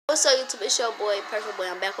What's up, YouTube? It's your boy, Perfect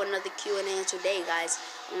Boy. I'm back with another Q&A, and today, guys,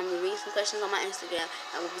 I'm going to be reading some questions on my Instagram,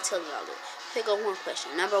 and I'm going to be telling y'all it. Pick up one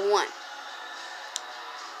question. Number one,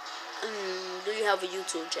 do you have a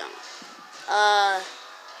YouTube channel?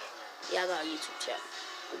 Yeah, I got a YouTube channel.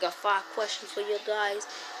 We got 5 questions for you guys,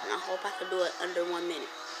 and I hope I can do it under 1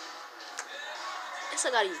 minute. Yes,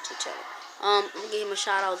 I got a YouTube channel. I'm going to give him a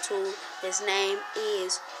shout out too. His name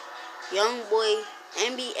is Youngboy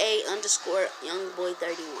NBA _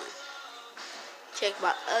 Youngboy31. Check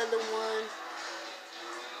my other one.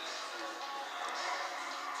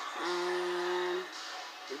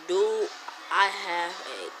 Do I have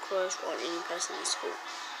a crush on any person in school?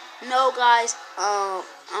 No, guys. I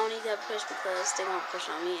don't need to have a crush because they're gonna crush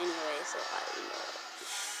on me anyway. So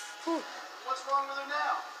Whew. What's wrong with her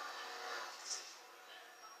now?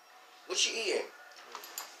 What's she eating?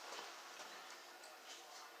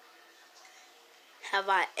 Have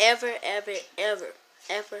I ever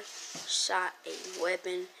shot a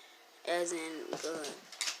weapon, as in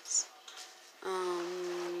guns?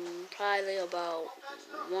 Probably about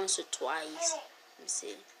once or twice. Let me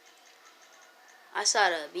see. I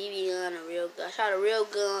shot a BB gun, I shot a real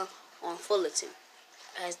gun on Fullerton.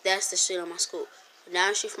 As that's the street of my school.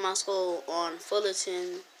 Down the street from my school on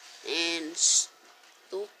Fullerton and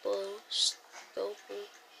Stupor.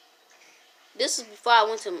 This is before I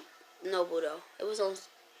went to Noble though. It was on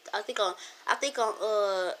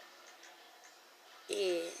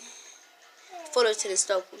yeah, Fullerton and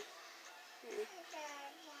Stoughton.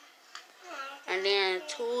 And then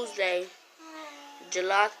Tuesday,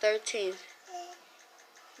 July 13th,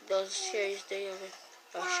 those serious day of it,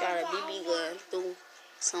 I shot a BB gun through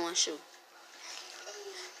someone's shoe.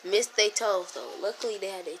 Missed their toes though. Luckily they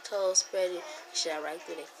had their toes spread it, shot right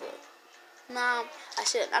through their foot. Nah,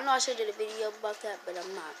 I know I should have did a video about that, but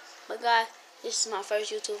I'm not. But guys, this is my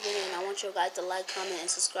first YouTube video, and I want you guys to like, comment, and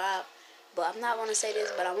subscribe. But I'm not gonna say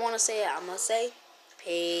this, but I wanna say it. I'm gonna say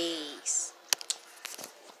peace.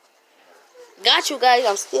 Got you guys.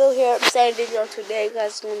 I'm still here. Same video today,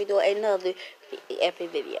 guys. I'm gonna be doing another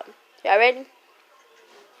epic video. Y'all ready?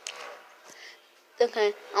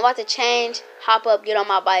 Okay. I'm about to change, hop up, get on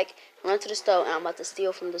my bike, run to the store, and I'm about to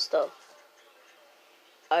steal from the store.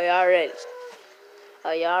 Are y'all ready?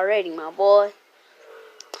 Are y'all ready, my boy?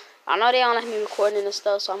 I know they don't like me recording and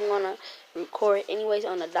stuff, so I'm gonna record anyways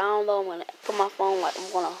on the down low. I'm gonna put my phone like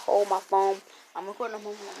I'm gonna hold my phone. I'm recording my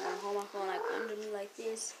phone. I'm gonna hold my phone like under me like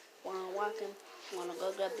this while I'm walking. I'm gonna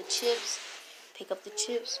go grab the chips, pick up the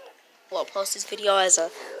chips. I'll post this video as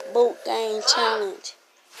a boot game challenge.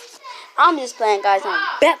 I'm just playing, guys. I'm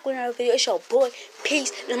back with another video. It's your boy,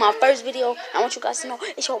 Peace. This is my first video. I want you guys to know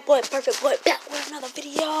it's your boy, Perfect Boy, back with another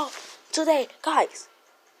video. Today, guys,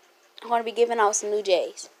 I'm gonna be giving out some new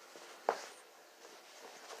J's.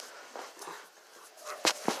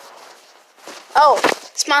 Oh,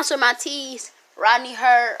 sponsor my tees, Rodney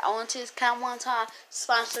Hurd. I want to count one time.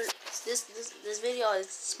 Sponsored. This video is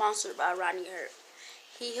sponsored by Rodney Hurd.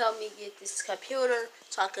 He helped me get this computer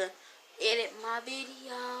so I can edit my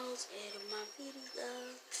videos.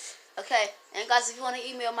 Okay, and guys, if you want to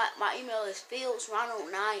email, my email is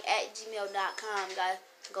fieldsronald9@gmail.com. Guys,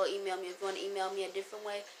 go email me if you want to email me a different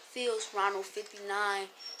way. fieldsronald59.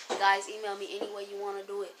 Guys, email me any way you want to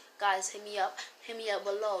do it. Guys, hit me up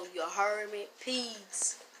below. You heard me?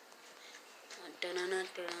 Peace.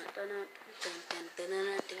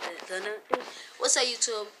 What's up,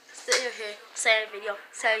 YouTube? Still here, same video,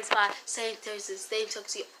 same spot, same Thursday, same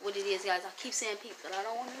tuxedo. What it is, guys? I keep saying peace, but I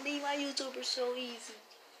don't want to leave my YouTubers so easy.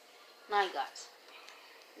 Night, guys.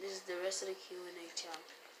 This is the rest of the Q&A channel.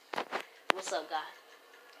 What's up, guys?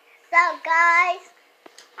 What's up, guys?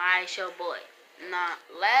 Alright, it's your boy. Nah,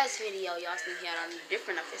 last video, y'all seen here on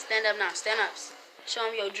different outfit. Stand up now, stand up. Show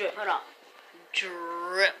them your drip. Hold on.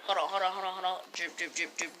 Drip. Hold on. Drip.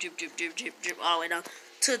 All the way down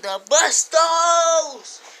to the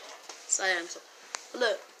Bustos. So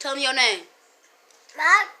look, tell me your name.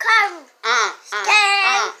 My cousin. Cardi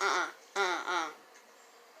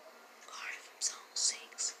from Zone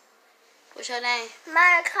 6. What's your name?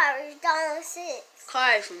 My cousin, Zone 6.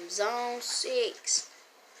 Cardi from Zone 6.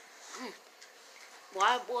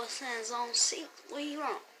 White boy saying Zone 6. Where you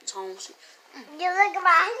from? Zone 6. You look at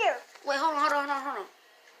my hair. Wait, hold on.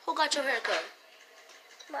 Who got your hair cut?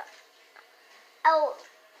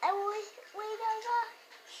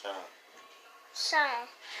 Sean.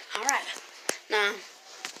 Alright. Now,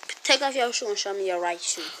 take off your shoe and show me your right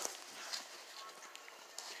shoe.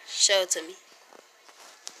 Show it to me.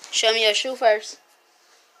 Show me your shoe first.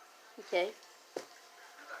 Okay.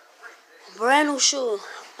 Brand new shoe.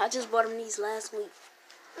 I just bought him these last week.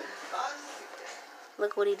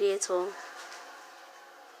 Look what he did to him.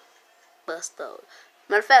 Bust though.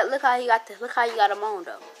 Matter of fact, look how he got this. Look how he got him on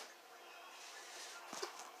though.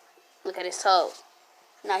 Look at his toes.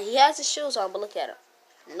 Now he has his shoes on, but look at him.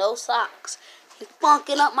 No socks. He's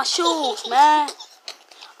funking up my shoes, man.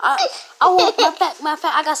 I want, matter of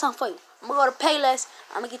fact, I got something for you. I'm gonna go to Payless.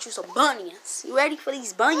 I'm gonna get you some bunions. You ready for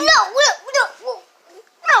these bunions?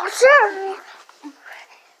 No, sir.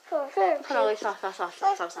 Hold on, wait, stop. Hold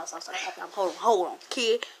on,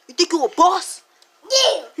 kid. You think you a boss?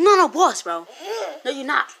 Yeah. You're not a boss, bro. No, you're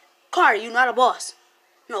not. Carter, you're not a boss.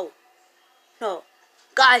 No.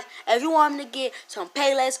 Guys, if you want me to get some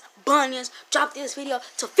Payless bunions, drop this video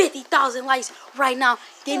to 50,000 likes right now.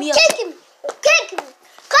 Give me up. Kick him.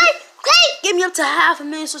 Give me up to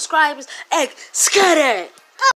 500,000 subscribers. Egg, scatter.